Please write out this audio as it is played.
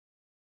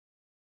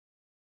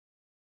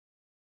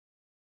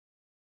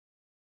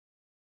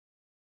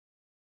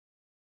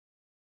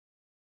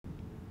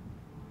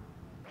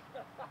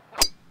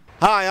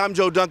Hi, I'm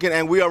Joe Duncan,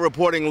 and we are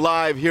reporting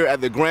live here at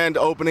the grand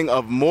opening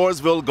of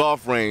Mooresville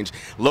Golf Range,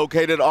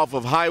 located off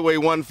of Highway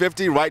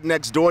 150, right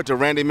next door to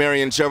Randy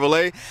Marion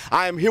Chevrolet.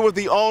 I am here with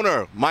the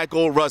owner,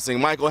 Michael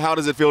Russing. Michael, how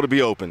does it feel to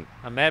be open?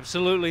 I'm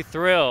absolutely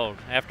thrilled.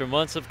 After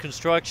months of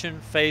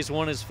construction, phase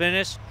one is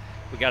finished.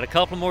 We got a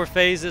couple more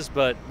phases,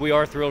 but we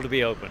are thrilled to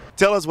be open.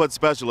 Tell us what's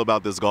special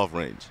about this golf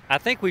range. I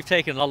think we've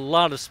taken a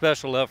lot of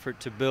special effort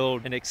to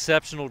build an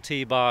exceptional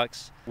tee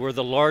box. We're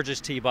the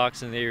largest tee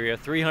box in the area,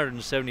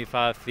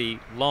 375 feet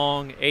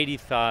long,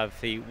 85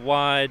 feet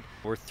wide.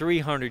 We're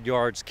 300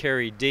 yards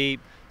carry deep.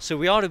 So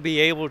we ought to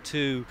be able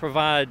to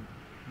provide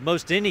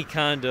most any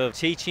kind of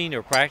teaching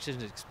or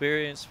practice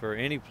experience for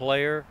any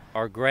player.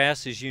 Our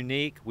grass is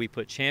unique. We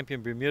put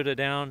Champion Bermuda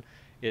down.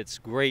 It's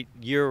great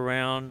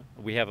year-round.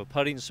 We have a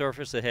putting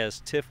surface that has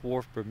Tiff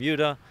Wharf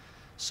Bermuda.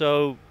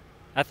 So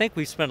I think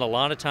we've spent a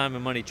lot of time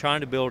and money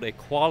trying to build a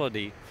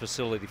quality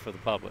facility for the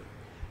public.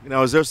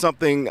 Now, is there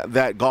something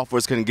that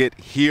golfers can get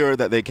here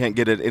that they can't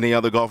get at any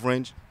other golf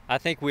range? I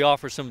think we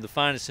offer some of the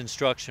finest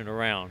instruction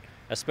around,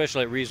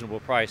 especially at reasonable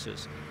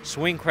prices.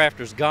 Swing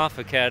Crafters Golf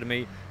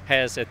Academy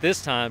has, at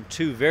this time,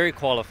 2 very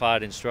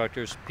qualified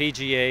instructors,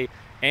 PGA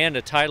and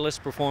a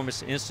Titleist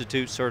Performance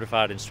Institute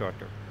certified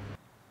instructor.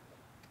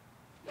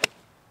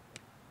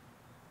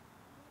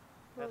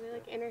 Well, they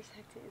like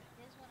intersected.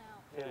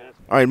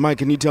 All right, Mike,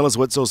 can you tell us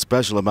what's so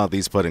special about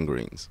these putting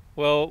greens?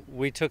 Well,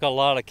 we took a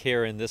lot of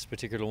care in this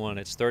particular one.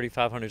 It's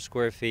 3,500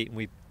 square feet, and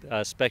we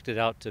spec'd it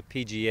out to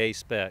PGA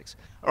specs.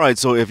 All right,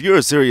 so if you're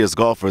a serious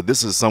golfer,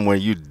 this is somewhere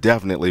you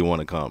definitely want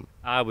to come.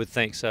 I would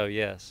think so,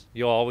 yes.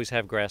 You'll always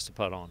have grass to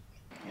putt on.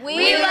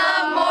 We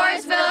love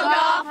Mooresville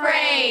Golf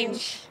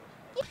Range.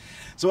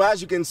 So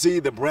as you can see,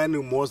 the brand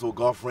new Mooresville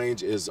Golf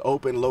Range is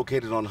open,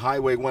 located on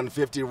Highway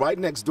 150, right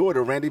next door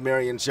to Randy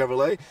Marion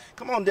Chevrolet.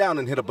 Come on down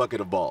and hit a bucket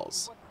of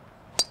balls.